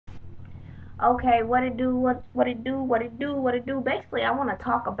Okay, what it do. Basically, I want to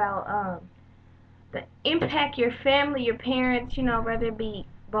talk about the impact your family, your parents, whether it be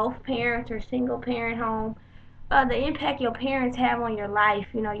both parents or single parent home, the impact your parents have on your life,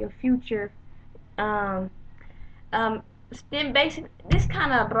 your future. Um, um, then basic. This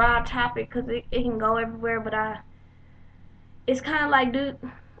kind of a broad topic because it can go everywhere, but it's kind of like, dude,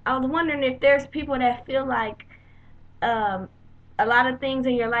 I was wondering if there's people that feel like um, a lot of things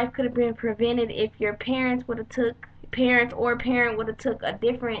in your life could have been prevented if your parents or parent would have took a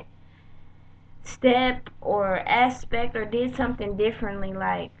different step or aspect or did something differently.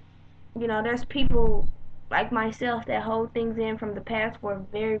 Like, there's people like myself that hold things in from the past for a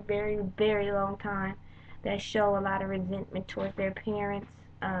very, very, very long time that show a lot of resentment towards their parents.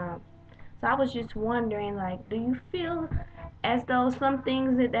 So I was just wondering, like, do you feel as though some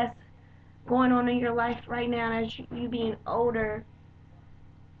things that's going on in your life right now as you being older,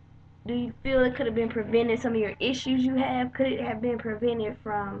 do you feel it could have been prevented? Some of your issues you have, could it have been prevented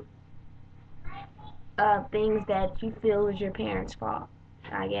from things that you feel was your parents' fault?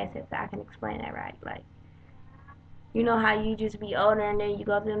 I guess if I can explain that right. Like, you know how you just be older and then you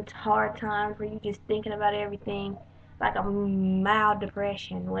go through them hard times where you just thinking about everything, like a mild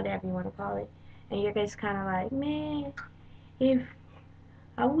depression, whatever you want to call it, and you're just kind of like, man, if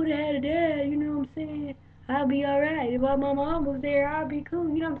I would have had a dad, you know what I'm saying? I'll be alright. If my mom was there, I'll be cool.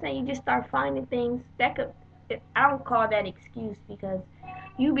 You know what I'm saying? You just start finding things that could. I don't call that excuse because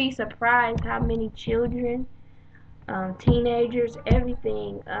you'd be surprised how many children, teenagers,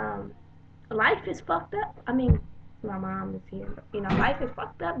 everything. Life is fucked up. I mean, my mom is here. Life is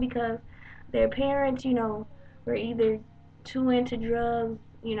fucked up because their parents, were either too into drugs,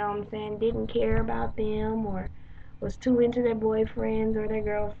 what I'm saying, didn't care about them, or was too into their boyfriends or their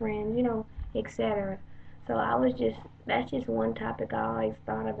girlfriends, etc. So that's just one topic I always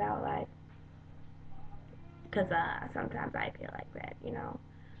thought about, like, because sometimes I feel like that.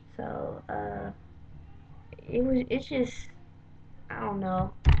 So it's just, I don't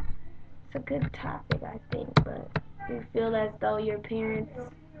know. It's a good topic, I think, but you feel as though your parents,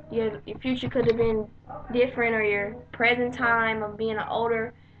 your future could have been different, or your present time of being an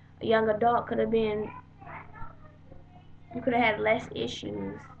older, a young adult could have been, you could have had less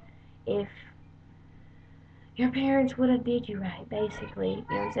issues if your parents would have did you right, basically. You know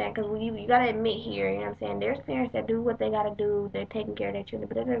what I'm saying? Because you got to admit here, you know what I'm saying, there's parents that do what they got to do. They're taking care of their children.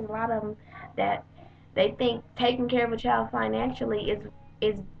 But there's a lot of them that they think taking care of a child financially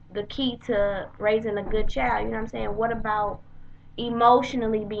is the key to raising a good child. You know what I'm saying? What about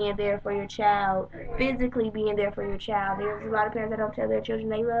emotionally being there for your child, physically being there for your child? There's a lot of parents that don't tell their children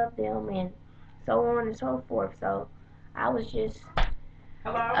they love them, and so on and so forth. So I was just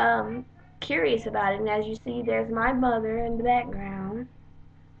curious about it. And as you see, there's my mother in the background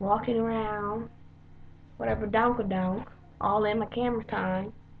walking around, whatever, donk all in my camera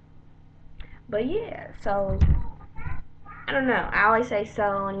time. But yeah, so I don't know. I always say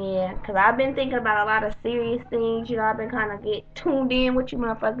so, and yeah, because I've been thinking about a lot of serious things. I've been kind of get tuned in with you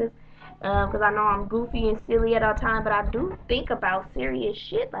motherfuckers. Because I know I'm goofy and silly at all time, but I do think about serious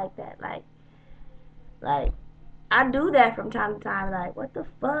shit like that. Like I do that from time to time. Like, what the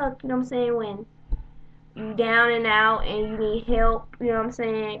fuck? You know what I'm saying? When you down and out and you need help, you know what I'm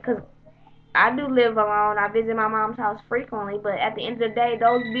saying? Because I do live alone. I visit my mom's house frequently, but at the end of the day,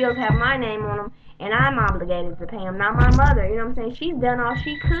 those bills have my name on them, and I'm obligated to pay them, not my mother. You know what I'm saying? She's done all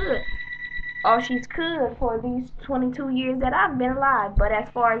she could for these 22 years that I've been alive. But as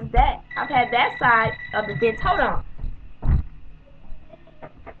far as that, I've had that side of the fence. Hold on.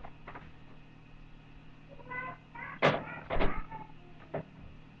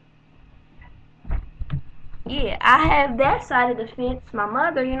 Yeah, I have that side of the fence. My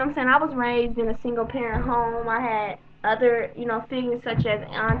mother, you know what I'm saying? I was raised in a single parent home. I had other, figures such as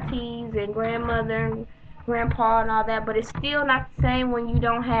aunties and grandmother and grandpa and all that, but it's still not the same when you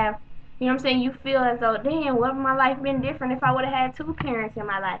don't have, you know what I'm saying? You feel as though, damn, what would my life been different if I would have had two parents in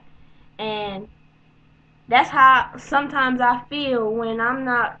my life? And that's how sometimes I feel when I'm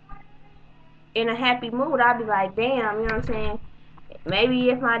not in a happy mood. I'll be like, damn, you know what I'm saying? Maybe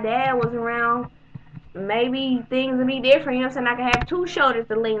if my dad was around, maybe things would be different. You know what I'm saying? I could have two shoulders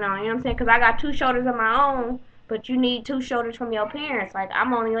to lean on. You know what I'm saying? Because I got two shoulders of my own, but you need two shoulders from your parents. Like,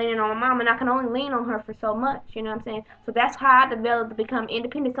 I'm only leaning on my mom, and I can only lean on her for so much. You know what I'm saying? So that's how I developed to become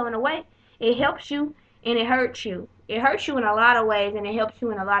independent. So in a way, it helps you and it hurts you. It hurts you in a lot of ways, and it helps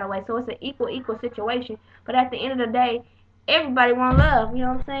you in a lot of ways. So it's an equal situation. But at the end of the day, everybody want love. You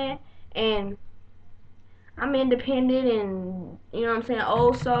know what I'm saying? And I'm independent and, you know what I'm saying,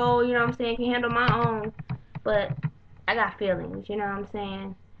 old soul, you know what I'm saying, can handle my own. But I got feelings, you know what I'm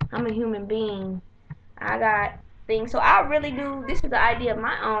saying? I'm a human being. I got things. So I really do. This is the idea of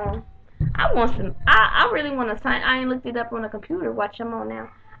my own. I want some. I really want to sign. I ain't looked it up on the computer. Watch I'm on now.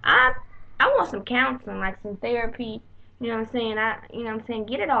 I I want some counseling, like some therapy. You know what I'm saying? You know what I'm saying?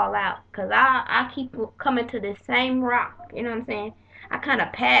 Get it all out, cause I keep coming to this same rock. You know what I'm saying? I kind of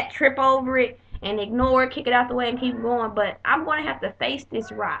trip over it and ignore it, kick it out the way, and keep going. But I'm gonna have to face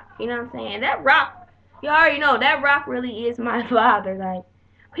this rock. You know what I'm saying? That rock, you already know that rock really is my father. Like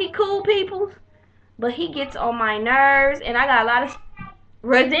he cool peoples, but he gets on my nerves, and I got a lot of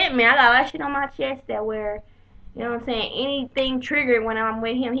resentment. I got a lot of shit on my chest that where, you know what I'm saying, anything triggered when I'm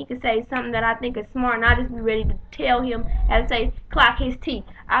with him, he could say something that I think is smart, and I just be ready to tell him, as I say, clock his teeth.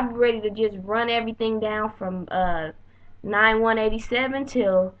 I'd be ready to just run everything down from 9/1/87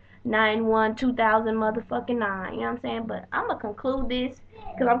 till 9/1/2000 motherfucking 9. You know what I'm saying? But I'm gonna conclude this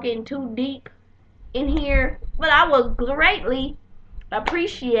because I'm getting too deep in here. But I would greatly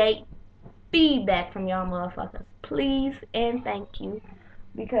appreciate feedback from y'all motherfuckers. Please and thank you.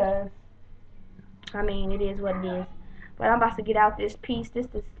 Because I mean, it is what it is. But I'm about to get out this piece. This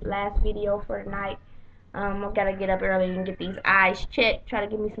is the last video for tonight. I gotta get up early and get these eyes checked. Try to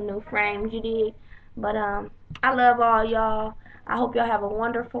get me some new frames, you did. But I love all y'all. I hope y'all have a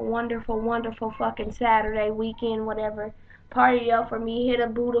wonderful, wonderful, wonderful fucking Saturday, weekend, whatever. Party up for me. Hit a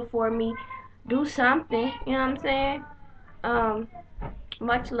Buddha for me. Do something. You know what I'm saying?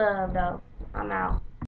 Much love though. I'm out.